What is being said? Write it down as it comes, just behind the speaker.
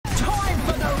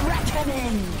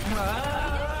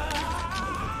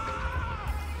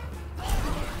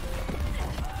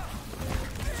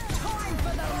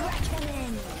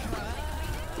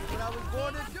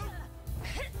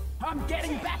I'm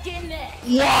getting back in there.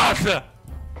 What?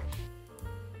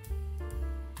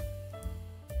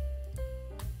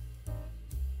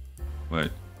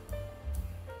 Wait.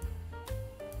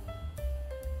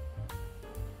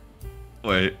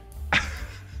 Wait.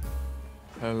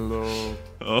 Hello.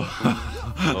 Oh.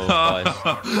 Oh, guys.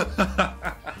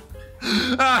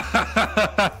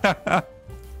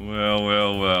 Well,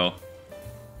 well, well.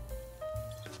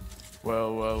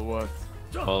 Well, well, what?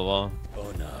 Oh, well.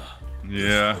 Oh no.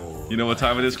 Yeah. You know what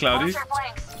time it is, Cloudy?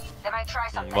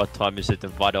 What time is it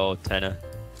in Wado10?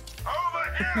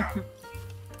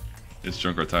 It's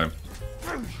Junker time.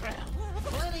 I'm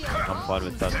fine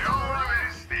with that.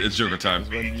 It's Junker time.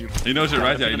 He knows it,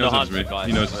 right? Yeah, he knows it's me.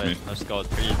 He knows it's me. Let's go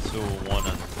 3, 2, 1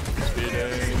 and...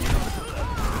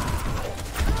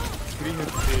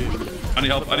 I need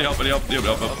help, I need help, I need help.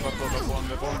 Help.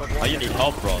 Oh, you need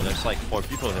help, bro. There's like 4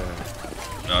 people here.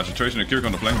 She's tracing a Kirk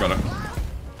on the flank, brother.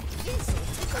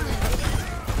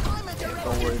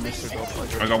 Don't worry, Mr. Dog.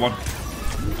 I got one.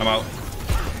 I'm out.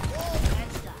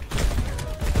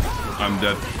 I'm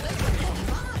dead.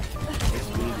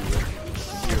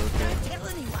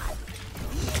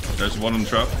 There's one on the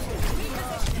trap.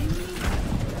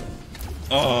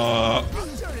 Are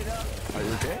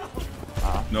you okay?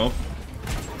 No.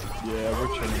 Yeah, we're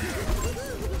chilling.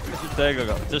 There you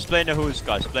go. Just play in the who's,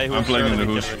 guys. Play who's. I'm playing in the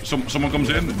who's. Someone comes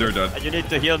in, they're dead. And you need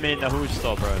to heal me in the who's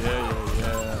though, bro.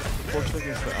 Yeah. 4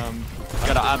 seconds to I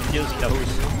gotta heals in the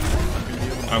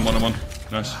who's. I'm one.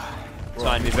 Nice. It's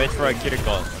fine, we wait for a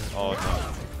critical. Oh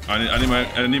no.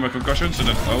 I need my concussion, so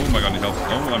then... Oh my god, I need help.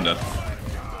 Oh, I'm dead.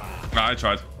 I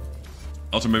tried.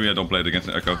 Also, maybe I don't play it against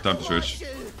an Echo. Time to switch.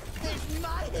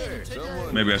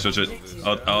 Maybe I switch it.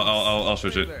 I'll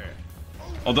switch it.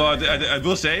 Although I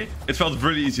will say, it felt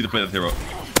really easy to play that hero.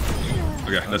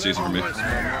 Okay, that's easy for me.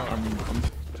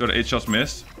 So the 8 shots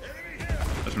missed.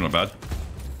 That's not bad.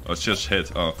 Oh, it's just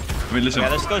hit. Oh, I mean, listen. Yeah,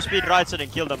 let's go speed right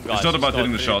and kill them, guys. It's not about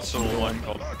hitting the shots. 2, 1,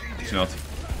 go. It's not.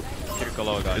 Critical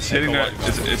low, guys. It's hitting.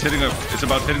 It's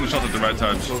about hitting the shot at the right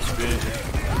times.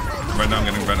 Right now I'm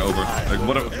getting ran over. Like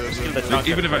what? Like,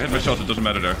 even if I hit my shot, it doesn't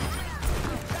matter there.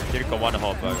 Critical 1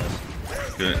 hop, guys.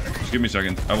 Okay, just give me a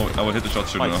second. I will hit the shot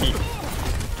soon enough.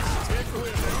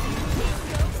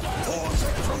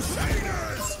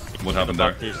 What happened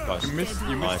there? You missed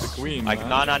the queen. No,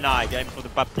 I came for the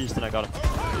Baptiste and I got him.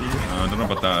 I don't know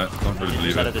about that. I don't really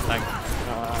believe it. The tank.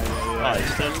 Oh,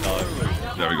 it's still no.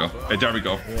 There we go. Hey, there we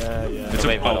go. Yeah. It's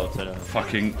about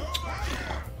fucking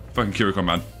Kiriko,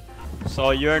 man.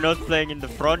 So you're not playing in the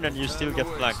front and you still get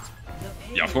flanked?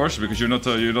 Yeah, of course, because you're not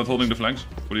holding the flanks.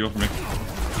 What do you offer me?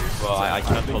 Well, I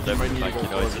can't hold every flank, you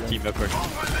know, it's a team effort.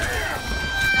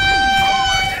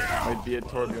 Might be a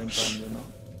turbulent time, you know.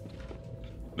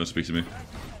 Don't speak to me.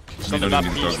 It's on the map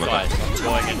east, guys. I'm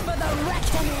going in.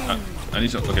 I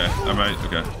need some. Okay, I'm right.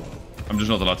 Okay, I'm just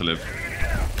not allowed to live.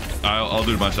 I'll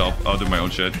do it myself. I'll do my own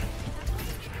shit.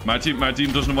 My team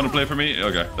doesn't want to play for me.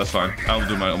 Okay, that's fine. I'll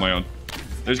do on my own.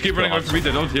 They just keep running away from me.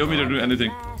 They don't heal me. They don't do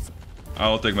anything.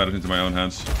 I'll take matters into my own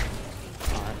hands.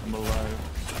 I'm alive.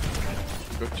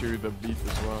 Got you the beat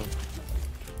as well.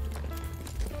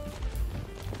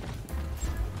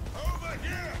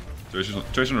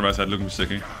 Trace on the right side looking for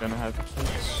sticky. Gonna have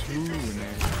soon.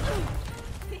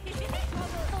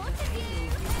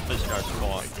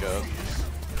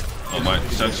 Oh, my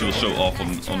sense feels so off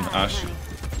on Ash.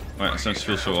 My sense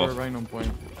feels so off. Right on point.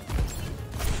 I'm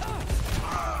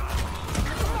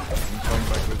going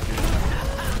back with you.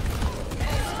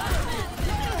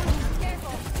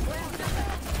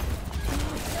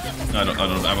 I don't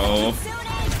have ammo.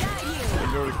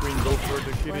 Ignore the queen, go for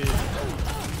the kitty.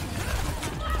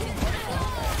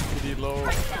 Kitty low.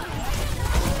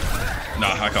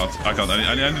 Nah, I can't.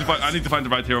 I need to find the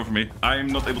right hero for me. I'm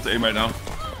not able to aim right now.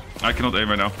 I cannot aim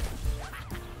right now.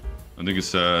 I think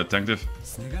it's tanktive.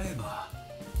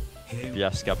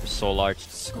 DPS gap is so large,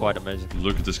 it's quite amazing.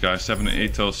 Look at this guy, 7 and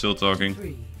 8 tail still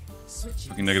talking.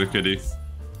 Fucking negative kitty.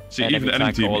 See, even the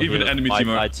enemy team, even the enemy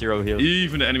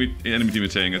team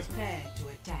is saying it.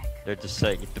 They're just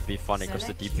saying it to be funny because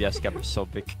the DPS gap is so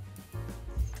big.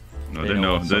 No, they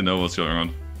know what's going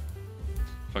on.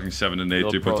 Fucking 7 and 8,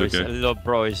 2.2k. Little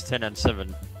bro is 10 and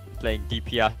 7, playing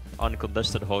DPS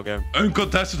uncontested whole game.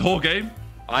 Uncontested whole game?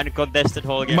 Uncontested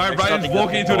whole game. My Ryan's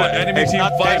walking into the enemy team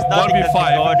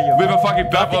 1v5 with a fucking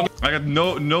bap on. I got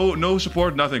no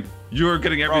support, nothing. You're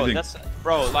getting everything.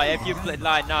 Bro, like if you play,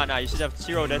 like, nah, you should have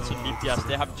 0 deaths on DPS.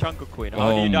 They have Jungle Queen. How do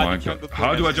Oh you die my to Jungle god. Queen?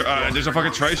 How do I... there's a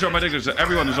fucking Tracer on my dick.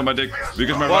 Everyone is on my dick.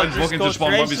 Because my Ryan's walking into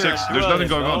spawn 1v6. There's nothing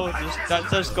going on.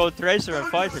 Just go Tracer and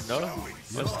fight it, no?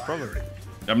 What's the problem?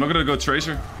 I'm not gonna go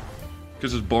Tracer.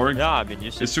 Because it's boring. Yeah, I mean,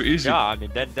 you see, it's too easy. Yeah, I mean,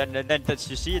 then that's,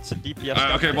 you see, it's a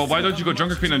DPS. Okay, well, why don't you go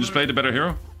Jungle Queen and just play the better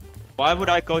hero? Why would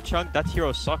I go Chunk? That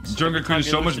hero sucks. Jungle Queen is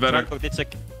so much better. It's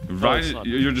like, Right,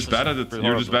 you're just bad at it.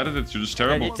 You're just bad at it. You're just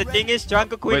terrible. And the thing is,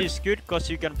 Jungle Queen is good because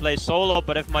you can play solo,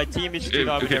 but if my team is good,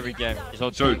 I win every game.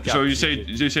 So you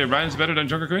say Ryan's better than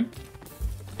Jungle Queen?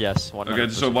 Yes, 100%. Okay,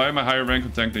 so why am I higher rank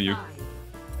on tank than you?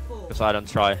 Because I don't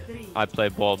try. I play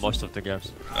ball most of the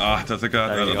games. I don't think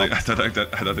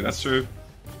that's true.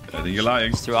 I think you're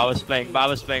lying. It's true. I was playing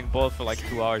ball for like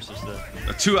 2 hours just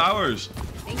 2 hours?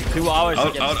 2 hours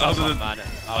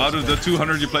out of the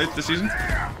 200 you played this season?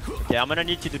 Okay, I'm gonna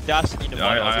need you to dash in the yeah,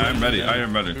 I am ready. I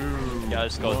am ready. Yeah,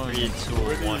 let's go. 3, 2,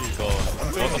 1, go.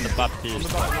 Go on the Baptiste.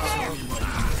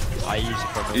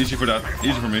 Easy for that.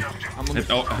 Easy for me.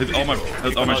 Hit all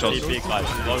my shots. TP,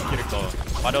 guys. Low critical.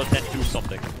 Wado10 do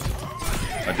something.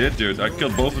 I did, dude. I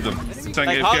killed both of them.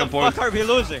 Like, how the fuck are we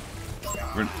losing?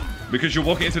 Because you're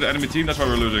walking into the enemy team, that's why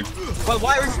we're losing. Well,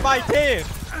 why is my team?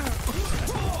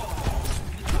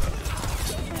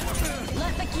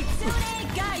 Let the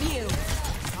Kitsune guide you.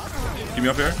 Keep me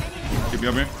up here. Keep me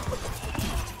up here.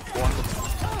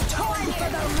 Time for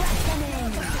the reckoning.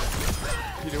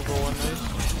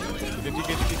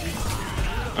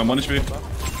 I'm 1 HP.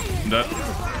 I'm dead.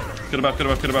 Get him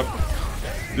up.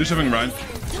 Do something, Ryan.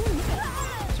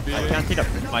 I can't hit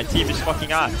him. My team is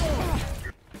fucking ass.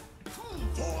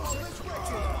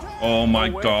 Oh my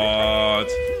god.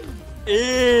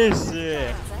 Easy.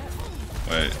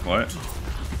 Wait, what?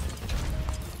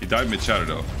 He died mid-shatter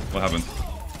though. What happened?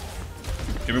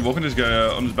 Can we walk in this guy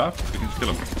on his back? We can just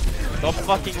kill him. Don't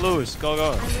fucking lose.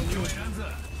 Go.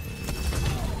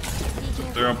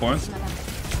 They're on point.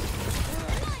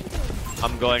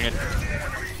 I'm going in.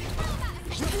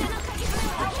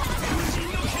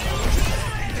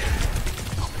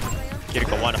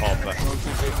 Kiriko 1 hop.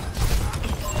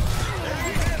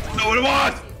 No,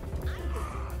 what?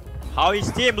 How his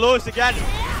team lose again?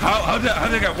 How did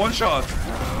I get one shot?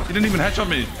 He didn't even headshot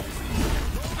me.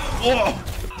 Oh!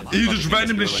 He just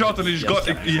randomly shot and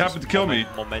he happened to kill me.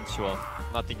 Momentual.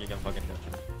 Nothing you can fucking do.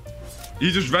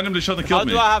 He just randomly shot and killed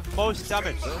me. How do I have most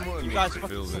damage? You guys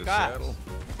fucking suck ass.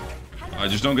 I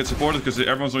just don't get supported because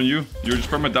everyone's on you. You're just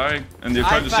perma-dying and they're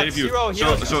trying to save you. Zero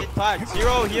heals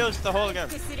zero heals the whole game.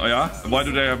 Oh yeah? Why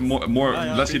do they have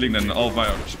less healing than all of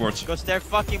my sports? Because they're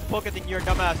fucking pocketing your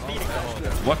dumbass feeding the whole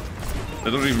game. What?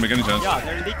 That doesn't even make any sense. Yeah,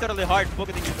 they're literally hard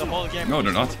pocketing you the whole game. No,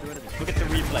 they're not. Look at the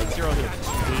replay. 0 heals.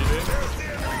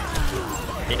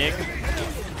 Hitting.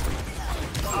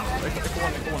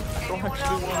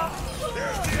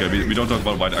 Okay, we don't talk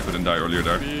about why the Echo didn't die earlier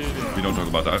there. We don't talk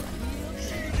about that.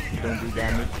 Don't do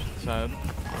damage. Sad.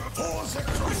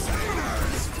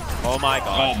 Oh my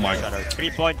god. Oh my. 3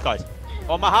 point, guys.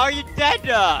 Oh my, how are you dead?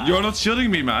 You're not shielding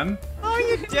me, man. How are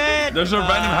you dead? There's no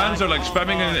random hands that are like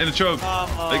spamming in a choke.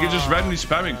 Like it's just randomly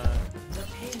spamming.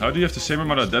 How do you have the same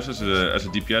amount of deaths as a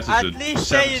DPS? At least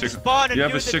say it spawn and you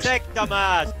have the tech,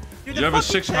 dumbass. You have a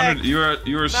 600.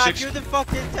 You're 6. You the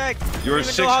fucking tech. You're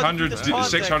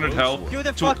 600 health.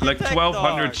 Like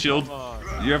 1200 shield.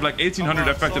 You have like 1800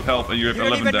 effective health and you have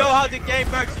 11 deaths. You don't even know how the game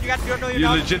works. You don't know. You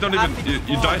legit don't even.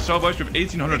 You die so much with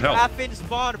 1800 health. Up in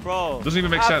spawn, bro. Doesn't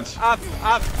even make sense. Up.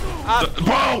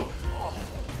 Bro!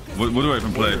 What do I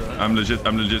even play? I'm legit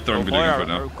throwing video games right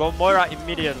now. Go Moira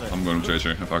immediately. I'm going to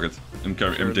Tracer. Fuck it. I'm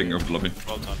taking over the lobby.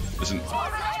 Well done. Listen.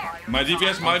 My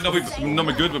DPS might not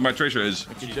be good, but my Tracer is.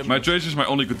 My Tracer is my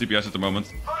only good DPS at the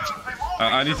moment.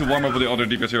 I need to warm up with the other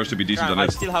DPS heroes to be decent than I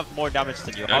it. still have more damage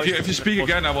than you. If you speak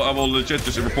again, I will legit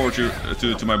just report you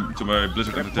to my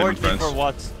Blizzard Entertainment friends. For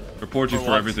what? Report you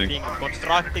for everything. Being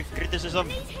constructive criticism.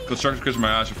 Constructive criticism,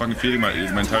 my ass. You're fucking feeding my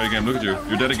entire game. Look at you.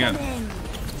 You're dead again.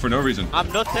 For no reason.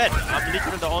 I'm not dead. I'm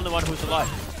literally the only one who's alive.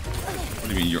 What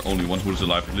do you mean you're only one who's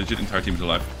alive? The legit entire team is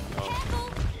alive.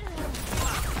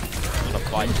 A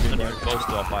fight. It's not even close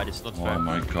to a fight. It's not fair. Oh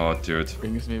my god, dude.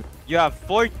 You have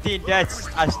 14 deaths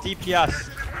as DPS.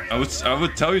 I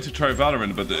would tell you to try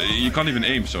Valorant, but you can't even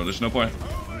aim, so there's no point.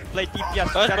 Play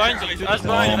DPS. Oh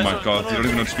my god, you don't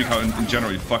even know how to speak how in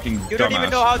general, you fucking dumbass. You don't even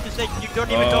know how to say. You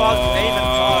don't even know how to aim and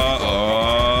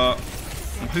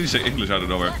talk. Please say English out of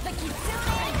nowhere.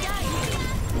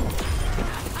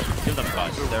 Kill them,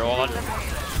 guys. They're all on.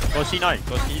 Go C9.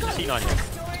 Go C9 here.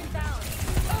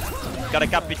 You gotta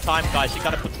cap with time, guys. You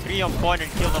gotta put 3 on point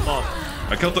and kill them all.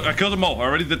 I killed them all. I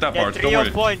already did that Get part. 3 Don't on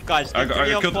worry. point, guys. Get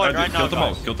 3 on point right now,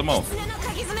 guys. Killed them all.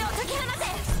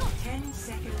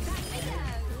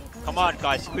 Come on,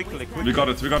 guys, quickly. We got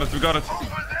it.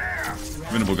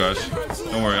 Winnable, guys.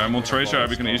 Don't worry. I'm on Tracer.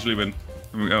 We can easily win.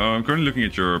 I'm currently looking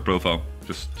at your profile.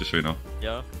 Just so you know.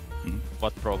 Yeah?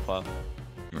 What profile?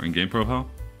 Your in-game profile.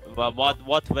 Well,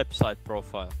 what website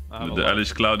profile? The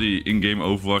LhCloudy in-game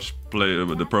Overwatch play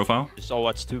the profile. It's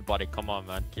Overwatch 2, buddy. Come on,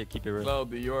 man. Keep it real.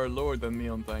 Cloudy, you are lower than me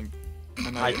on tank.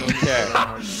 And I don't care.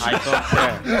 I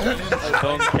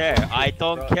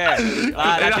don't care. Dude,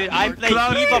 I played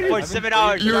FIFA for 7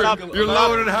 hours. You're Shut up.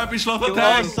 lower than Happy Sloth You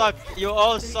all suck. You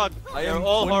all suck. I You're am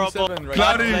all horrible. 27 right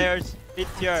Bad now. players.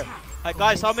 Mid-tier.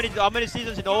 Guys, how many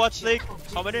seasons in Overwatch League?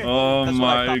 How many? Oh That's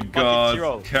what I my got. god.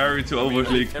 Zero. Carry to Overwatch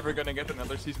League. Never gonna get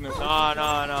another season of No.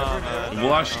 Man.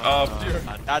 Washed up.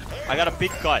 I got a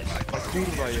big guy.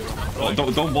 Oh,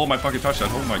 don't ball my fucking touchdown.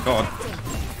 Oh my god.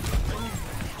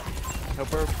 Help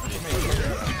her.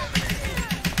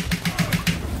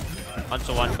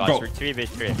 1-1, guys. Bro. We're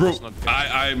 3v3. Bro, It's not good.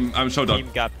 I'm so done.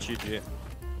 Team gap GG.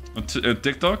 On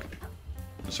TikTok?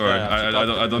 Sorry, Yeah,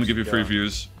 I don't give you free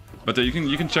views. But you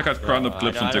can check out Kraandop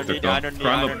clips on TikTok though.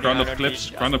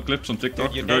 Kraandop clips on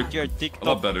TikTok. You Very, named your a TikTok.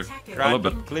 lot better. A lot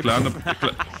better. clips.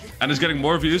 And it's getting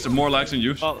more views and more likes than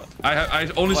you. Oh. I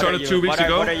only started 2 weeks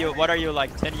ago. What are you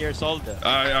like 10 years old?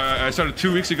 I started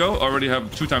 2 weeks ago. Already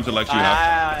have 2 times the likes you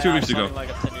have. 2 weeks ago. Like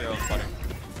a 10-year-old, buddy.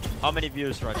 How many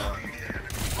views right now?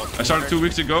 I started 2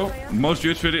 weeks ago. Most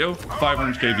viewed video,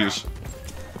 500k views.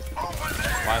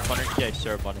 500k,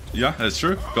 sure, buddy. Yeah, that's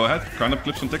true. Go ahead. Kraandop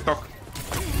clips on TikTok.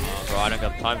 Bro, I don't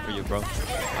got time for you, bro. I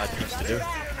have things to do.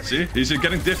 See, he's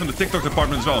getting diff in the TikTok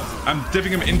department as well. I'm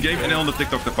diffing him in game and on the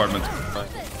TikTok department.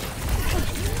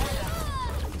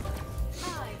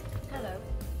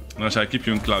 And I say, I keep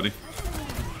you in Cloudy.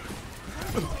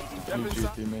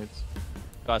 GG teammates.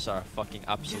 Guys are a fucking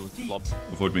absolute flop.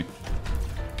 Avoid me.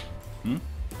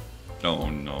 Oh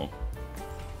no.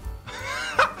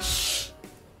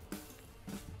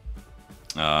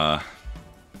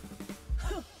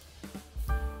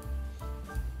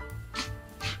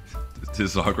 This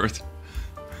is awkward.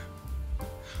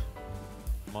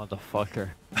 Motherfucker.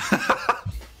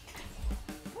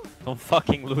 Don't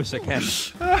fucking lose again.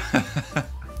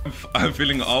 I'm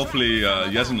feeling awfully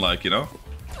Yasin-like, you know?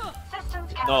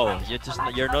 No,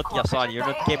 you're not Yasan. You're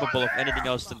not capable of anything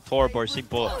else than Torb or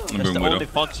Simple. That's going the Widow. only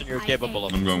function you're capable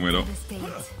of. I'm going Widow.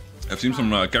 I've seen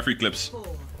some Caffrey clips.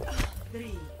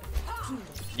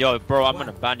 Yo, bro, I'm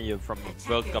gonna ban you from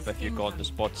World Cup if you go on the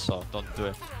spot, so don't do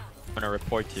it. I'm gonna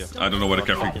report you. I don't know what the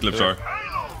Don't Caffrey fucking clips do are. it.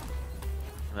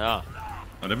 Yeah.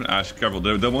 Oh, they have an Ash. Careful,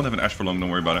 they won't have an Ash for long, don't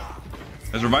worry about it.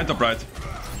 There's a Rein top right.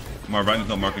 My Rein is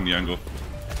not marking the angle.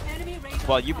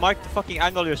 Well, you marked the fucking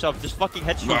angle yourself. Just fucking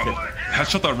head shoot him.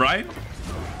 Headshot that Rein.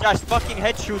 Just fucking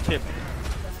head shoot him.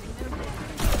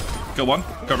 Kill one.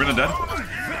 Karina dead.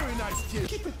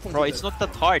 Bro, it's not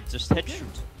that hard. Just head shoot.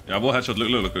 Yeah, we'll headshot.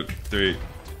 Look. 3.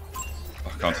 Oh, I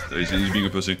can't. He's being a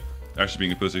pussy. Actually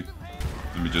being a pussy.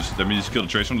 Let me just kill the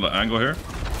trace from the angle here.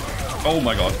 Oh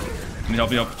my god. Can you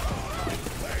help me up?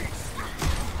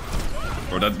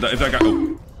 Bro, if that guy...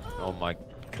 Oh my,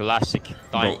 classic.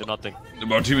 Dying to nothing.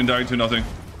 Bro, team dying to nothing.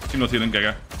 Team not healing,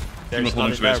 Gaga. Team not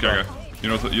holding space, there,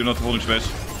 Gaga. You're not holding space.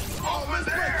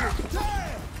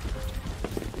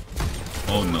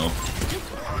 Oh no.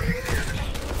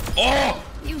 Oh!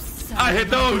 I hit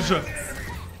those!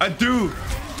 I do!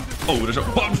 Oh, there's a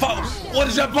bomb! What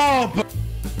is that bomb?